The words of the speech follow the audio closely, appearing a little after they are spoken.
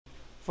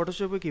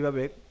ফটোশপে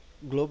কিভাবে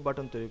globe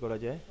button তৈরি করা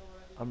যায়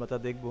আমরা তা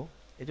দেখব।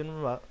 এজন্য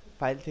আমরা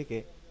ফাইল থেকে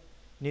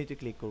নিউতে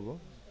ক্লিক করব।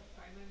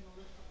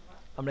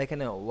 আমরা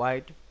এখানে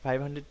ওয়াইড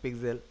 500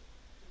 পিক্সেল,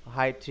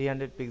 হাইট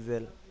 300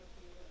 পিক্সেল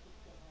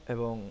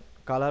এবং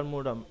কালার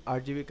মোড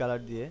RGB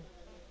কালার দিয়ে,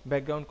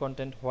 ব্যাকগ্রাউন্ড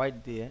কন্টেন্ট হোয়াইট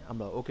দিয়ে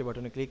আমরা ওকে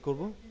বাটনে ক্লিক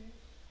করব।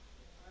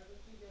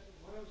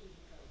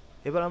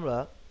 এবার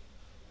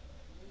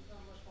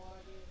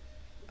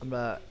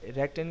আমরা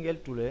রেক্টেঙ্গেল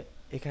টুলে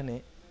এখানে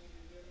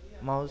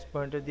মাউস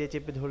পয়েন্টার দিয়ে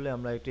চেপে ধরলে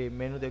আমরা একটি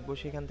মেনু দেখব।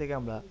 সেখান থেকে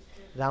আমরা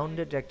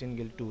রাউন্ডেড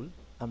রেক্টেঙ্গেল টুল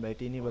আমরা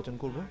এটি নির্বাচন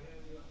করব।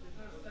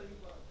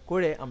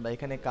 করে আমরা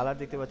এখানে কালার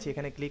দেখতে পাচ্ছি,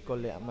 এখানে ক্লিক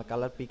করলে আমরা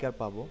কালার পিকার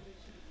পাবো।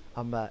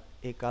 আমরা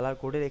এই কালার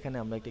কোডের এখানে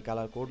আমরা একটি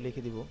কালার কোড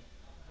লিখে দিব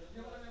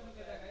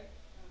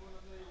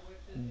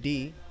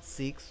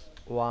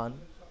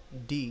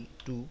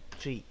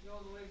D61D23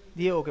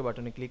 দিয়ে ওকে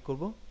বাটনে ক্লিক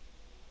করব।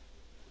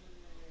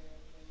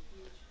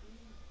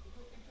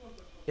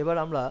 এবার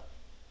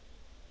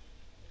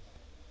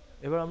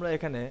আমরা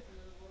এখানে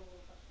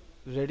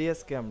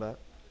রেডিয়াসকে আমরা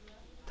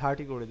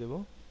 30 করে দেব।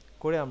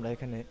 করে আমরা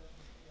এখানে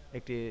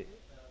একটি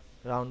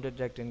রাউন্ডেড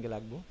রেক্টেঙ্গেল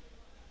আঁকবো।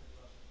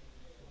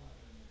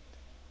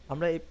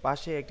 আমরা এই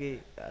পাশে একটি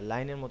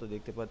লাইনের মতো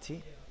দেখতে পাচ্ছি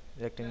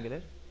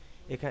রেক্টেঙ্গেলের।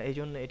 এখানে এই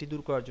জন্য এটি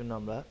দূর করার জন্য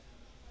আমরা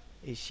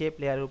এই শেপ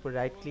লেয়ারের উপর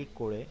রাইট ক্লিক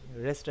করে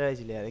রেস্টারাইজ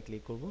লেয়ারে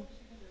ক্লিক করব।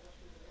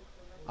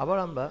 আবার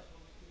আমরা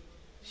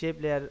শেপ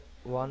লেয়ার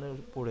 1 এর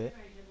উপরে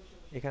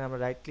এখানে আমরা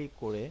রাইট ক্লিক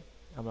করে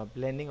আমরা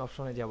ব্লেন্ডিং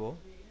অপশনে যাব।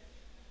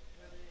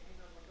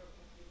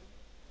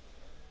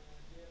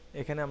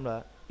 এখানে আমরা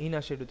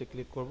ইনার শ্যাডোতে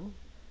ক্লিক করব।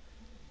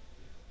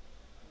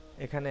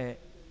 এখানে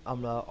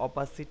আমরা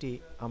অপাসিটি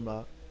আমরা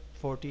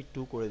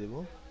 42 করে দেব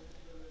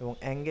এবং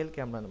অ্যাঙ্গেলকে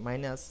আমরা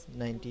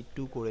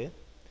 -92 করে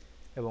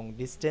এবং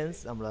ডিসটেন্স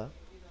আমরা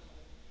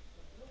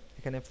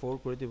এখানে 4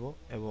 করে দেব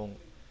এবং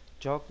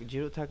চক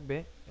 0 থাকবে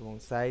এবং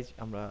সাইজ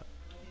আমরা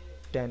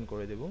 10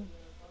 করে দেব।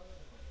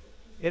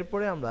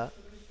 এরপরে আমরা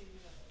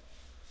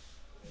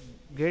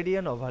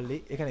গ্রেডিয়েন্ট ওভারলি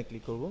এখানে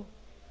ক্লিক করব।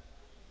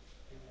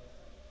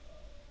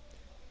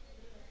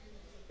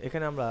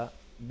 এখানে আমরা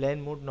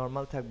ব্লেন্ড মোড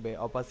নরমাল থাকবে,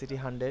 অপাসিটি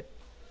 100,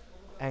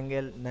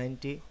 অ্যাঙ্গেল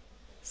 90,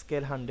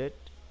 স্কেল 100।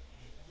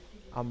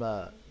 আমরা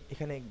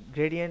এখানে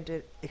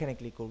গ্রেডিয়েন্টের এখানে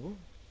ক্লিক করব।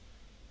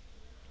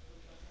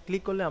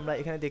 ক্লিক করলে আমরা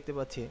এখানে দেখতে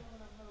পাচ্ছি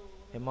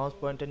মাউস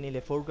পয়েন্টার নিলে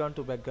ফোরগ্রাউন্ড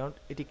টু ব্যাকগ্রাউন্ড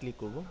এটি ক্লিক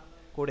করব।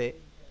 করে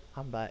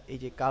আমরা এই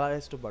যে কালার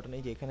স্টোপ বাটন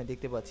এই যে এখানে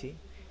দেখতে পাচ্ছি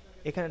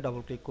এখানে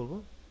ডবল ক্লিক করব।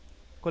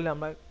 করলে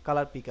আমরা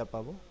কালার পিকার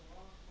পাবো।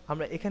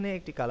 আমরা এখানে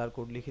একটি কালার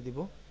কোড লিখে দিব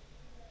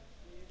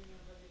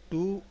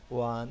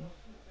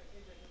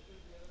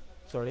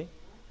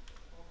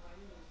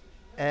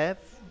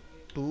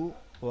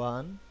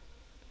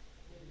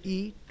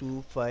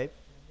F21E25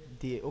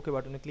 দিয়ে ওকে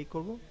বাটনে ক্লিক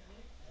করব।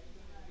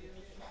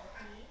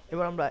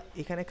 এবার আমরা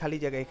এখানে খালি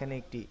জায়গায় এখানে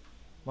একটি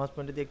মাউস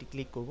পয়েন্টার দিয়ে একটি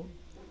ক্লিক করব।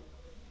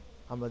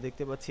 আমরা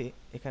দেখতে পাচ্ছি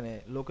এখানে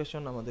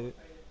লোকেশন আমাদের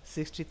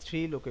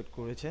 63 লোকেট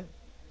করেছে।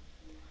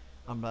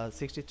 আমরা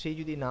 63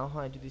 যদি না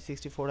হয়, যদি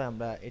 64 হয়,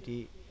 আমরা এটি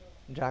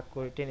ড্র্যাগ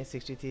করে টেনে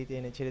 63 তে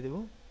এনে ছেড়ে দেব।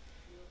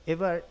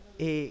 এবার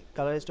এই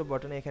কালার স্টপ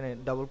বাটনে এখানে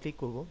ডাবল ক্লিক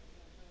করব।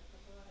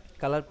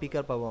 কালার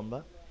পিকার পাবো আমরা।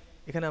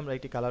 এখানে আমরা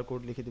একটি কালার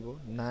কোড লিখে দেব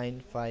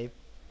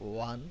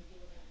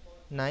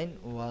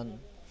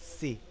 95191C।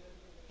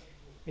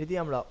 এটি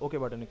দিয়ে আমরা ওকে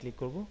বাটনে ক্লিক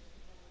করব।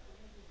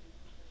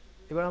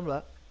 এবার আমরা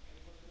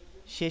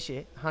শেষে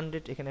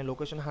 100 এখানে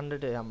লোকেশন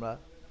 100 এ আমরা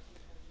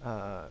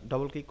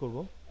ডবল ক্লিক করব।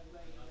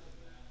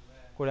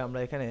 করে আমরা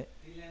এখানে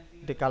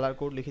একটি কালার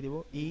কোড লিখে দিব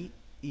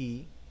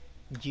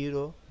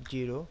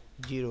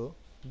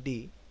EE000D।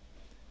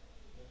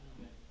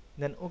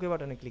 দেন ওকে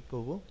বাটনে ক্লিক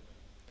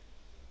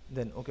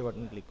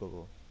করব।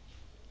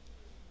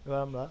 এবার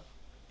আমরা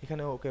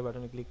এখানে ওকে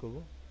বাটনে ক্লিক করব।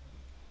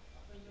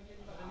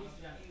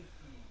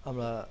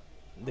 আমরা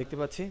দেখতে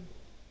পাচ্ছি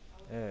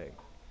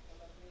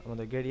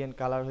আমাদের গ্রেডিয়েন্ট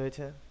কালার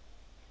হয়েছে।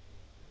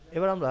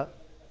 এবার আমরা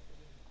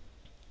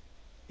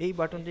এই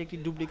বাটনটি একটি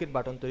ডুপ্লিকেট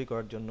বাটন তৈরি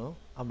করার জন্য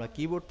আমরা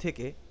কিবোর্ড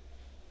থেকে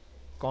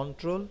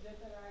কন্ট্রোল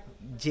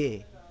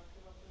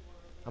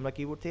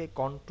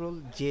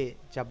জে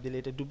চাপ দিলে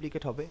এটা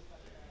ডুপ্লিকেট হবে।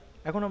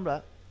 এখন আমরা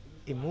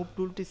এই মুভ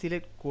টুলটি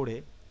সিলেক্ট করে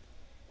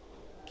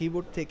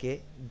কিবোর্ড থেকে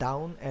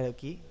ডাউন অ্যারো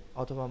কি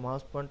অথবা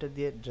মাউস পয়েন্টার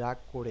দিয়ে ড্র্যাগ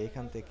করে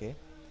এখান থেকে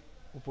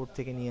উপর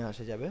থেকে নিয়ে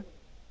আসা যাবে।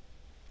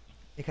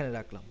 এখানে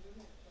রাখলাম।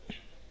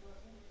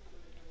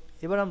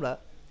 এবার আমরা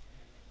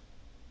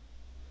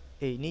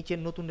এই নিচের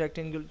নতুন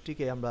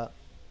রেক্টেঙ্গেলটিকে আমরা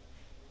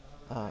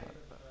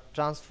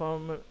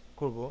ট্রান্সফর্ম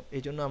করব।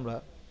 এই জন্য আমরা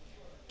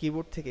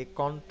কিবোর্ড থেকে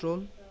কন্ট্রোল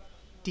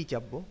টি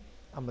চাপবো।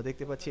 আমরা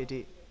দেখতে পাচ্ছি এটি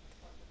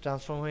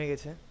ট্রান্সফর্ম হয়ে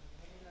গেছে।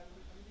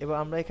 এবার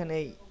আমরা এখানে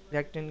এই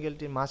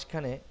রেক্টেঙ্গেলটির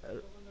মাঝখানে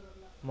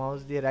মাউস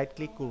দিয়ে রাইট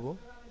ক্লিক করব।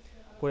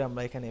 করে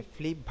আমরা এখানে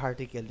ফ্লিপ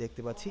ভার্টিক্যাল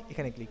দেখতে পাচ্ছি,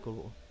 এখানে ক্লিক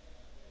করব।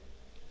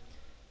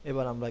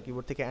 এবার আমরা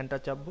কিবোর্ড থেকে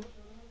এন্টার চাপবো।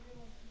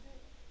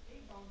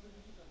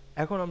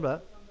 এখন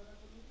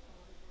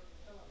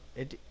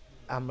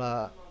আমরা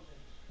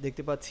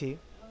দেখতে পাচ্ছি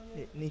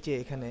নিচে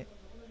এখানে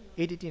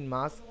edit in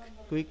mask,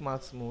 quick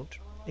mask mode,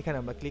 এখানে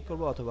আমরা ক্লিক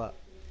করব অথবা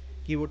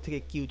কিবোর্ড থেকে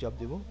কিউ চাপ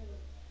দেব।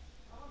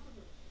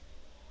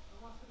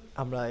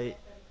 আমরা এই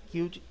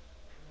কিউ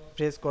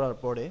প্রেস করার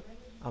পরে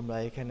আমরা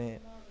এখানে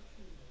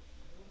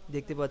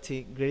দেখতে পাচ্ছি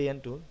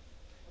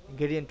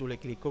গ্রেডিয়েন্ট টুলে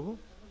ক্লিক করব।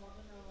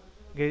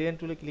 গ্রেডিয়েন্ট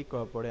টুলে ক্লিক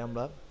করার পরে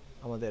আমরা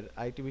আমাদের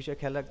আরেকটি বিষয়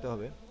খেয়াল রাখতে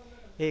হবে,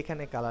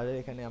 এখানে কালারের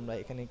এখানে আমরা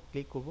এখানে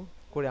ক্লিক করব,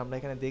 করে আমরা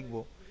এখানে দেখব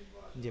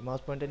যে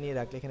মাউস পয়েন্টার নিয়ে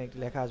রাখলে এখানে একটি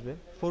লেখা আসবে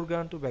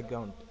ফোরগ্রাউন্ড টু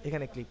ব্যাকগ্রাউন্ড,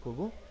 এখানে ক্লিক করব।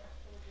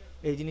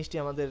 এই জিনিসটি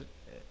আমাদের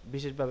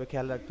বিশেষভাবে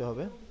খেয়াল রাখতে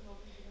হবে।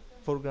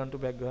 ফোরগ্রাউন্ড টু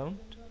ব্যাকগ্রাউন্ড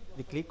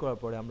ক্লিক করার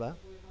পরে আমরা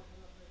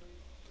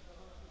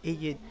এই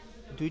যে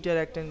দুইটা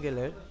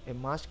রেক্ট্যাঙ্গেলের এই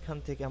মাঝখান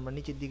থেকে আমরা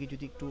নিচের দিকে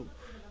যদি একটু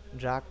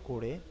ড্র্যাগ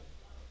করে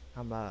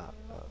আমরা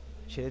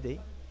ছেড়ে দেই,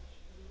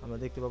 আমরা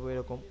দেখতে পাবো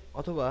এরকম।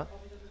 অথবা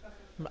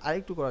আমরা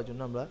আরেকটু করার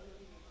জন্য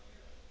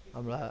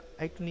আমরা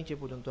একটু নিচে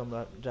পর্যন্ত আমরা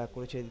ড্র্যাগ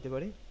করে ছেড়ে দিতে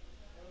পারি।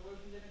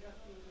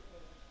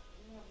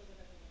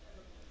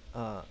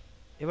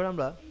 এবার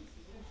আমরা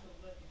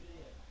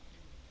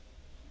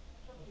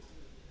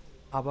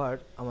আবার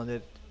আমাদের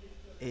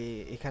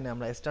এখানে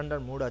আমরা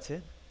স্ট্যান্ডার্ড মোড আছে,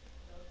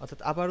 অর্থাৎ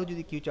আবারও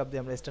যদি কিউ চাপ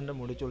দিয়ে আমরা স্ট্যান্ডার্ড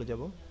মোডে চলে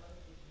যাব।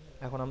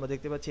 এখন আমরা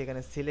দেখতে পাচ্ছি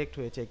এখানে সিলেক্ট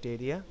হয়েছে একটি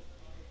এরিয়া,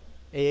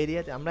 এই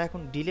এরিয়াতে আমরা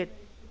এখন ডিলেট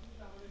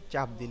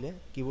চাপ দিলে,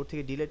 কিবোর্ড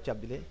থেকে ডিলেট চাপ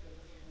দিলে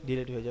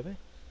ডিলেট হয়ে যাবে।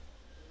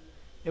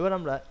 এবার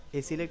আমরা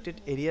এই সিলেক্টেড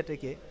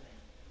এরিয়াটাকে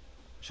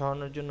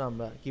সরানোর জন্য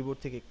আমরা কিবোর্ড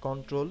থেকে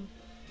কন্ট্রোল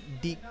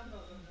ডি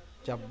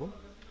চাপবো।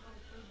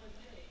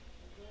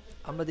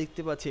 আমরা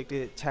দেখতে পাচ্ছি একটি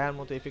ছায়ার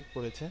মতো এফেক্ট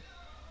পড়েছে।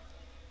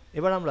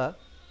 এবার আমরা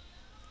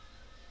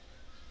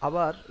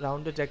আবার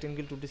রাউন্ডেড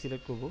রেক্ট্যাঙ্গেল টুলটি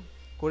সিলেক্ট করব,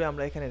 করে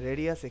আমরা এখানে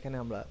রেডিয়াস এখানে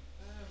আমরা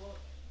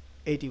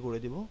 80 করে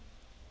দেব।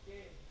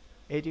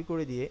 80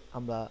 করে দিয়ে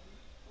আমরা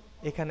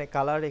এখানে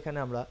কালার এখানে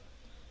আমরা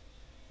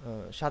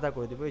সাদা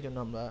করে দেব। এই জন্য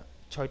আমরা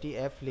 6টি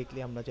F লিখলে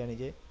আমরা জানি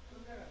যে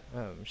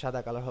সাদা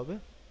কালার হবে।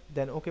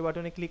 দেন ওকে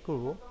বাটনে ক্লিক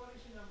করব।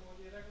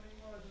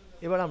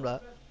 এবার আমরা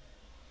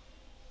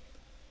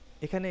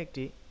এখানে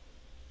একটি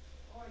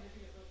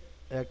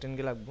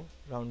রেক্ট্যাঙ্গেল আঁকবো,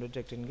 রাউন্ডেড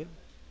রেক্ট্যাঙ্গেল।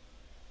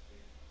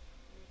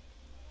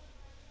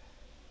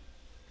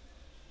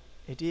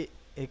 এটি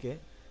একে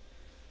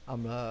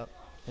আমরা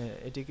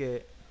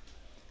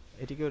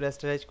এটিকেও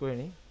রেস্টারাইজ করে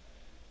নিই।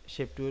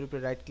 শেপ টুলের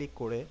উপরে রাইট ক্লিক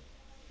করে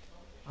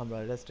আমরা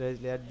রেস্টারাইজ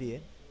লেয়ার দিয়ে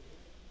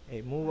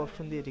এই মুভ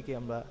অপশন দিয়ে এটিকে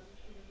আমরা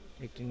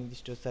একটি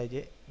নির্দিষ্ট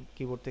সাইজে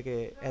কিবোর্ড থেকে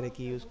অ্যারে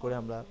কি ইউজ করে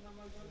আমরা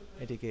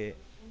এটিকে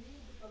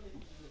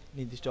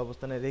নির্দিষ্ট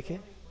অবস্থানে রেখে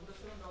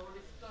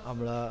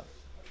আমরা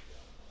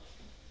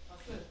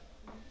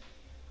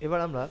এবার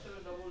আমরা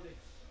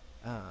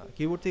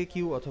কিবোর্ড থেকে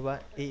কিউ অথবা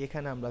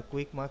এখানে আমরা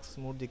কুইক মার্কস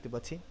মোড দেখতে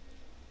পাচ্ছি,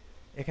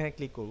 এখানে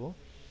ক্লিক করব,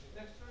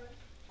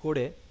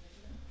 করে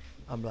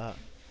আমরা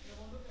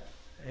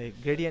এই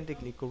গ্রেডিয়েন্টে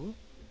ক্লিক করব।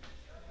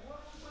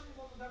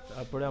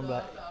 তারপরে আমরা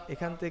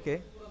এখান থেকে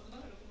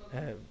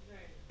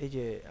এই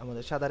যে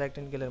আমাদের সাদা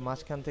রেক্ট্যাঙ্গেলের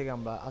মাঝখান থেকে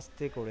আমরা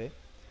আস্তে করে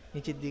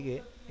নিচের দিকে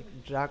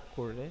ড্র্যাগ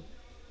করে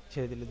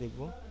ছেড়ে দিলে দেখব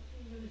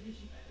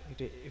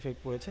একটি এফেক্ট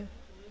পড়েছে।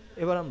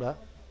 এবার আমরা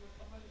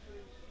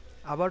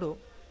আবারও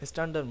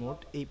স্ট্যান্ডার্ড মোড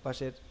এই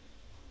পাশের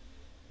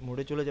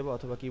মোডে চলে যাব,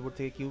 অথবা কিবোর্ড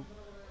থেকে কিউ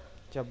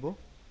চাপবো।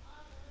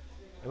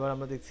 এবার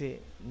আমরা দেখছি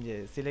যে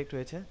সিলেক্ট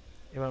হয়েছে।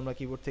 এবার আমরা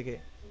কিবোর্ড থেকে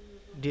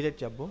ডিলেট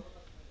চাপবো।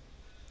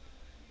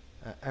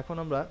 এখন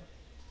আমরা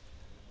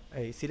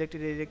এই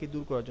সিলেক্টেড এরিয়াকে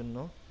দূর করার জন্য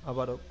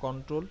আবারও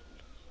কন্ট্রোল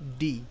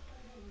ডি,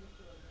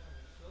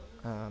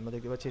 আমরা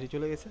দেখতে পাচ্ছি এটি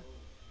চলে গেছে।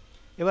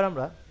 এবার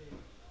আমরা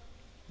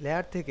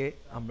লেয়ার থেকে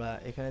আমরা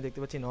এখানে দেখতে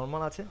পাচ্ছি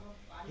নর্মাল আছে,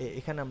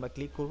 এখানে আমরা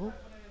ক্লিক করব,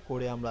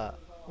 করে আমরা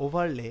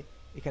ওভারলে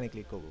এখানে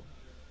ক্লিক করব।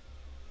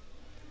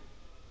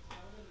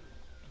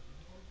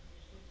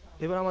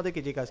 এবার আমাদেরকে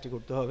যে কাজটি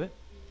করতে হবে,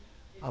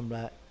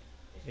 আমরা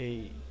এই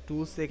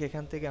টুলস থেকে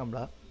এখান থেকে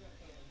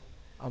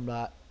আমরা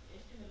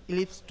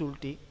ইলিপস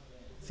টুলটি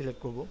সিলেক্ট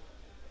করব,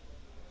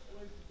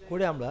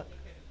 করে আমরা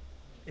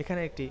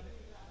এখানে একটি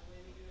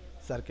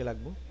সার্কেল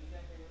আঁকব।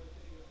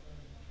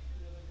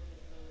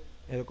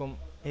 এরকম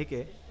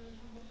এঁকে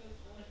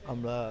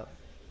আমরা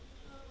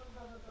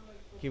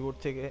কিবোর্ড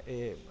থেকে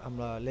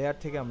আমরা লেয়ার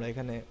থেকে আমরা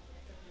এখানে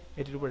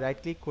এটির উপর রাইট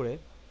ক্লিক করে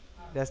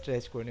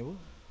রেস্টারাইজ করে নেব,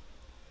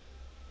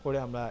 করে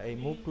আমরা এই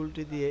মুভ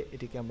টুলটি দিয়ে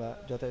এটিকে আমরা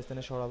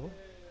যথাস্থানে সরাবো,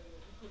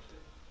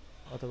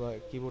 অথবা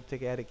কিবোর্ড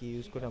থেকে অ্যারে কি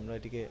ইউজ করে আমরা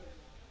এটিকে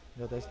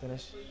যথাস্থানে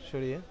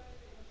সরিয়ে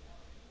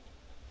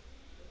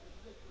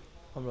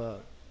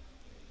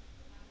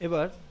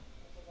এবার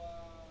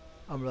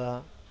আমরা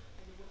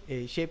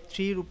এই শেপ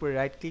 3 এর উপরে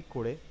রাইট ক্লিক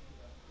করে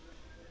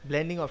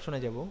ব্লেন্ডিং অপশনে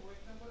যাব।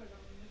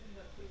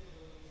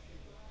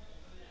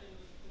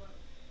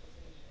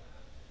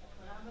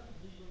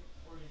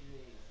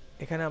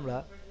 এখানে আমরা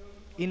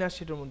ইনার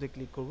শেডের মধ্যে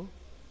ক্লিক করব।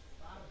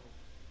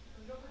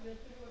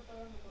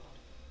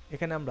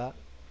 এখানে আমরা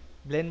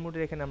ব্লেন্ড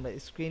মোডের এখানে আমরা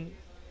স্ক্রিন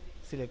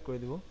সিলেক্ট করে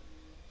দেব।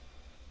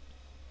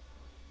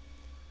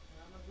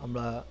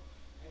 আমরা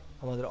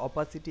আমাদের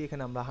অপাসিটি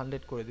এখানে আমরা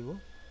 100 করে দেব,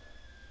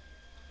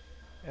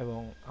 এবং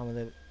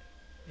আমাদের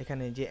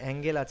এখানে যে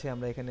অ্যাঙ্গেল আছে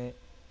আমরা এখানে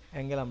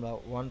অ্যাঙ্গেল আমরা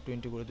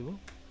 120 করে দেব,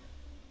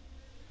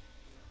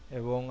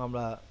 এবং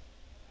আমরা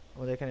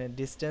আমাদের এখানে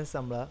ডিসটেন্স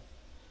আমরা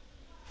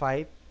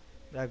 5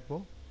 রাখবো,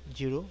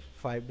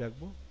 0.5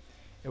 রাখবো,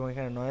 এবং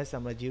এখানে নয়েজ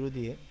আমরা 0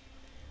 দিয়ে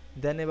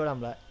দেন এবার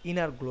আমরা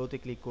ইনার গ্লোতে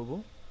ক্লিক করব।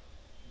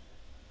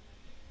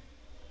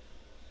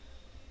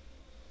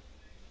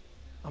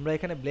 আমরা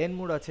এখানে ব্লেন্ড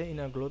মোড আছে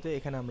ইনার গ্লোতে,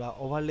 এখানে আমরা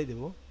ওভারলে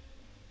দেব,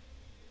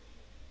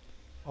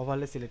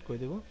 ওভারলে সিলেক্ট করে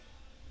দেব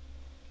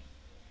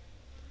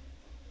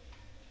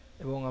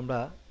এবং আমরা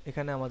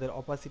এখানে আমাদের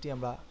অপাসিটি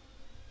আমরা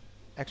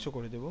 100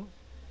 করে দেব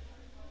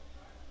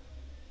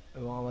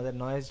এবং আমাদের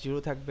নয়েজ 0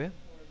 থাকবে।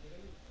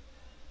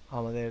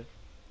 আমাদের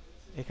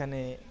এখানে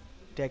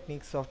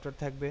টেকনিক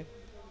সফটওয়্যার থাকবে,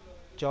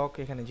 চক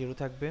এখানে 0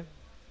 থাকবে।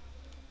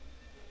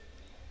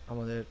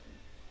 আমাদের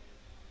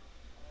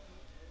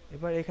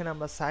এবার এখানে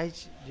আমরা সাইজ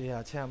যে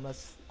আছে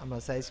আমরা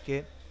সাইজকে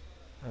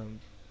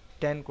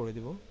 10 করে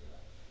দেব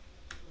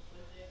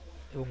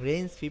এবং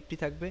রেঞ্জ 50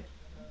 থাকবে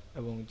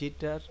এবং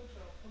জিটার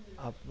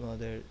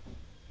আপনাদের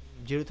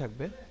 0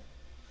 থাকবে।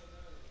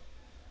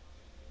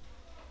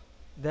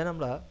 দেন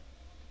আমরা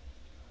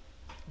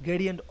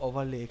গ্রেডিয়েন্ট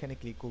ওভারলে এখানে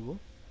ক্লিক করব।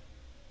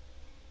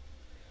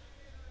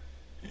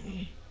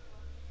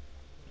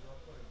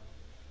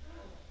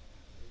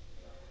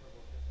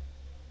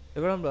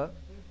 এবার আমরা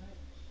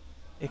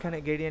এখানে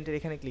গ্রেডিয়েন্টের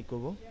এখানে ক্লিক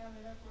করব।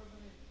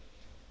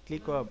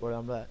 ক্লিক করার পরে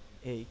আমরা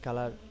এই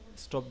কালার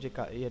স্টপ যে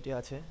ইয়েটি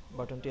আছে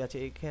বাটনটি আছে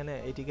এখানে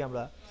এটিকে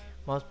আমরা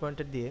মাউস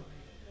পয়েন্টার দিয়ে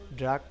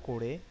ড্র্যাগ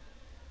করে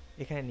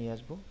এখানে নিয়ে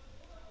আসব।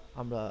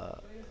 আমরা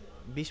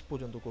 20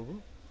 পর্যন্ত করব।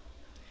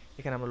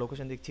 এখানে আমরা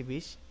লোকেশন দেখছি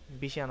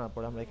 20 আনার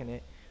পর আমরা এখানে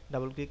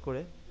ডাবল ক্লিক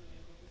করে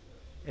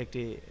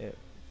একটি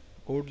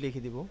কোড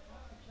লিখে দিব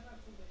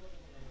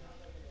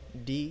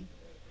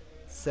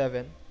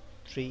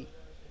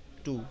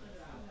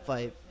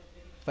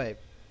D7325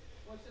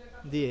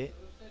 দিয়ে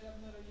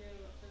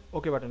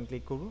ওকে বাটন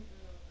ক্লিক করব।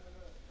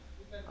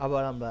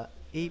 আবার আমরা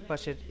এই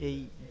পাশের এই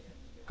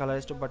কালার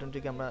স্টপ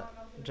বাটনটিকে আমরা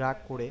ড্র্যাগ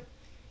করে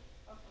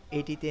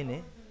এইটিতে এনে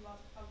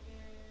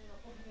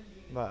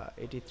বা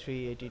 83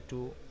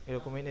 82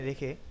 এরকম এনে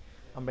রেখে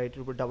আমরা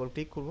এটির উপর ডাবল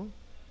ক্লিক করব।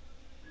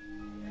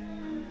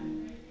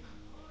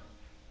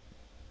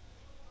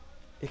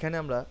 এখানে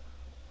আমরা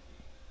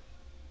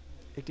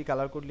একটি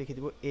কালার কোড লিখে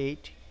দিব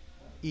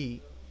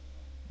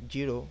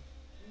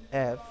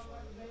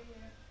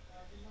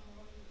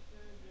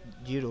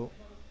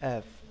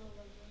 8E0F0F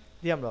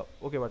দিয়ে আমরা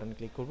ওকে বাটনে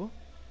ক্লিক করব।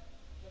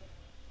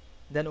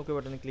 দেন ওকে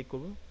বাটনে ক্লিক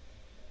করব।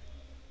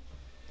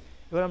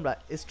 এবার আমরা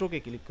স্ট্রোকে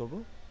ক্লিক করব।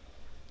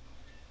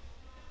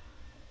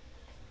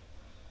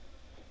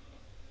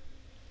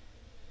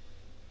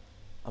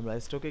 আমরা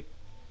স্ট্রোকে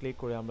ক্লিক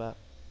করে আমরা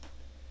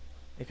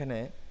এখানে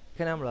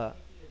আমরা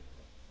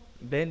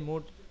ব্লেন্ড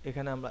মোড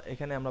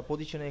এখানে আমরা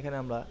পজিশনে এখানে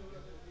আমরা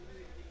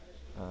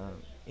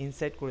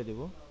ইনসাইড করে দেব,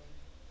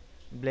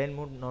 ব্লেন্ড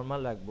মোড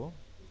নরমাল রাখবো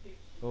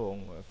এবং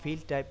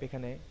ফিল টাইপ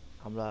এখানে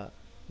আমরা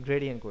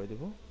গ্রেডিয়েন্ট করে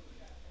দেব।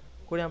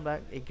 করে আমরা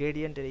এই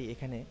গ্রেডিয়েন্টের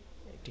এখানে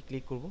একটি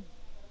ক্লিক করব।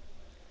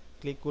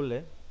 ক্লিক করলে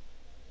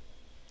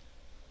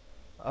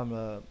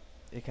আমরা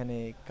এখানে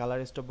কালার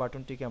স্টপ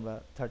বাটনটিকে আমরা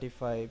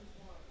 35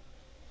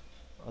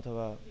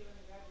 অথবা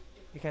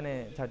এখানে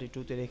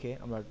 32তে রেখে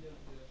আমরা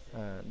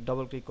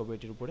ডবল ক্লিক করব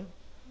এটির উপরে।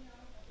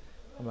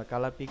 আমরা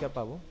কালার পিকার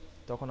পাবো,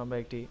 তখন আমরা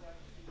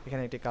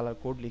এখানে একটি কালার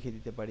কোড লিখে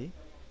দিতে পারি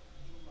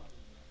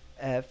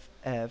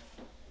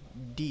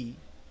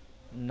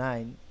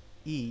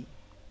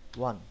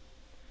FFD9E1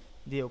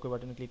 দিয়ে ওকে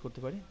বাটনে ক্লিক করতে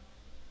পারি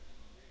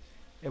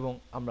এবং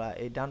আমরা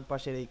এই ডান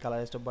পাশের এই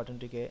কালার স্টপ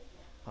বাটনটিকে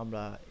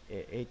আমরা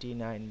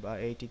 89 বা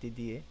 80তে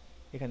দিয়ে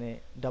এখানে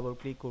ডাবল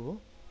ক্লিক করব।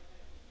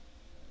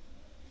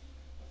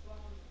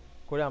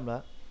 করে আমরা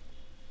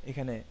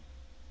এখানে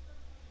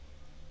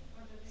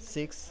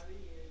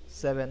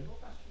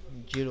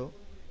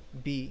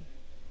 670B0B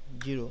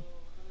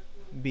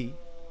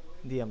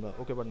দিয়ে আমরা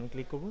ওকে বাটন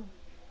ক্লিক করব।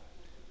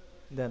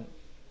 দেন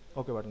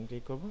ওকে বাটন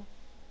ক্লিক করব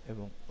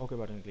এবং ওকে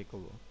বাটন ক্লিক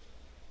করব।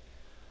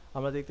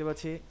 আমরা দেখতে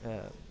পাচ্ছি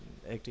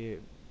একটি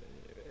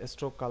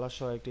স্ট্রোক কালার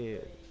সহ একটি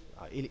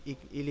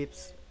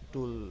ইলিপস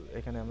টুল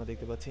এখানে আমরা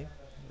দেখতে পাচ্ছি,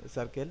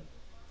 সার্কেল।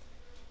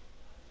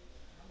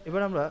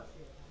 এবার আমরা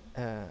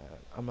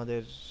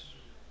আমাদের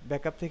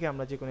ব্যাকআপ থেকে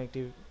আমরা যে কোনো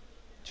একটি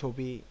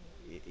ছবি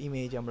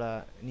ইমেজ আমরা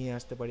নিয়ে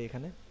আসতে পারি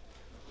এখানে।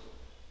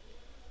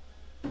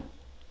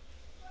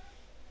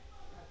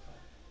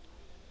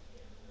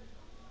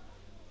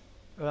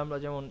 এবার আমরা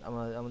যেমন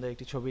আমাদের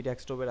একটি ছবি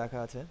ডেস্কটপে রাখা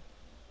আছে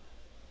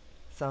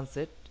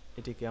সানসেট,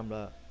 এটিকে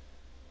আমরা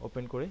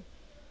ওপেন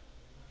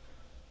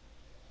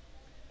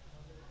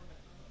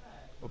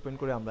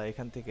করে আমরা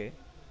এখান থেকে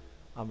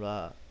আমরা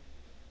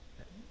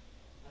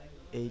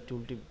এই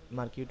টুলটি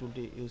মার্কিউ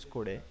টুলটি ইউজ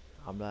করে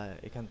আমরা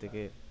এখান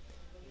থেকে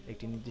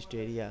একটি নির্দিষ্ট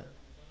এরিয়া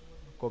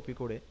কপি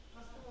করে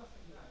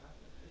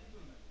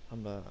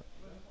আমরা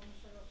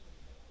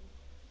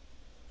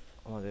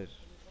আমাদের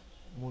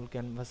মূল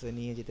ক্যানভাসে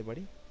নিয়ে যেতে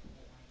পারি।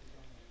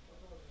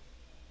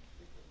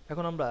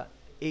 এখন আমরা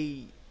এই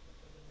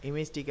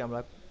ইমেজটিকে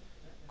আমরা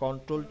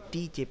Ctrl+T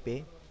চেপে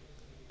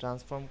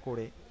ট্রান্সফর্ম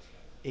করে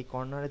এই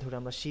কর্নারে ধরে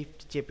আমরা শিফট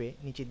চেপে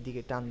নিচের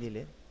দিকে টান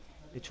দিলে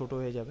ছোট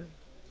হয়ে যাবে।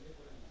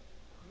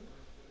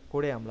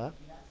 করে আমরা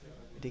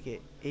এটিকে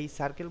এই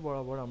সার্কেল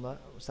বরাবর আমরা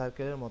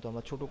সার্কেলের মতো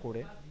আমরা ছোট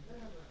করে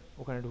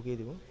ওখানে ঢুকিয়ে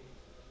দিব।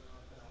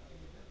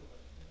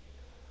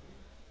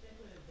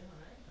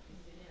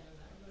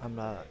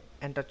 আমরা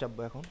এন্টার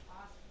চাপবো এখন।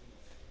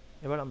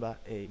 এবার আমরা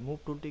এই মুভ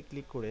টুলটি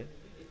ক্লিক করে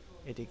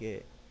এটিকে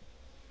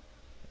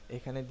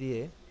এখানে দিয়ে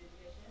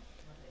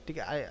ঠিক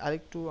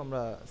আরেকটু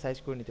আমরা সাইজ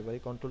করে নিতে পারি।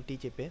 কন্ট্রোল টি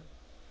চেপে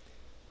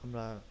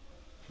আমরা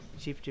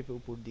শিফট চেপে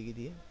উপর দিকে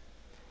দিয়ে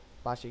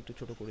পাশে একটু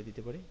ছোট করে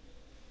দিতে পারি।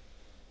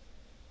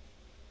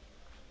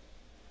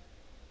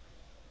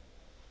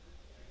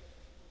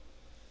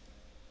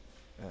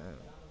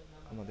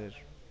 আমাদের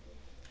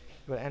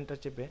এবার এন্টার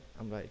চেপে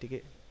আমরা এটিকে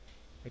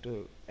একটু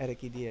অ্যারে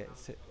কি দিয়ে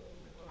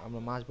আমরা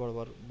মাঝ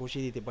বরাবর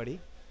বসিয়ে দিতে পারি।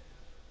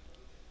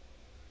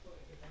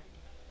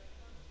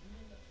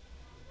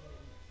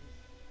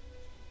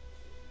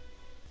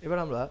 এবার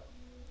আমরা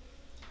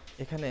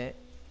এখানে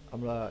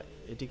আমরা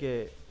এটিকে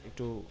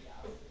একটু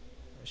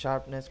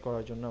শার্পনেস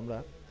করার জন্য আমরা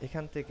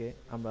এখান থেকে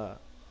আমরা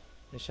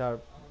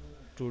শার্প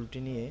টুলটি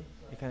নিয়ে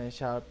এখানে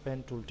শার্পেন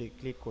টুলটি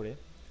ক্লিক করে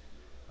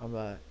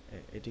আমরা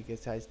এটির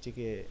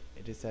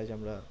সাইজ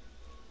আমরা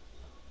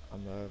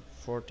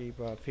 40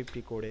 বা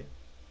 50 করে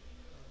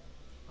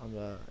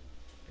আমরা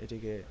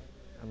এটিকে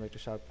আমরা একটু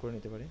শার্প করে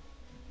নিতে পারি।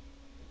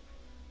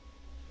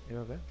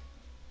 এভাবে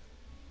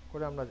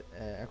করে আমরা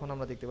এখন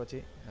আমরা দেখতে পাচ্ছি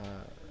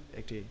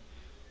একটি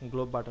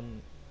গ্লোব বাটন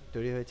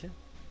তৈরি হয়েছে।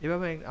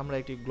 এভাবে আমরা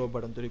একটি গ্লোব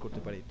বাটন তৈরি করতে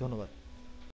পারি। ধন্যবাদ।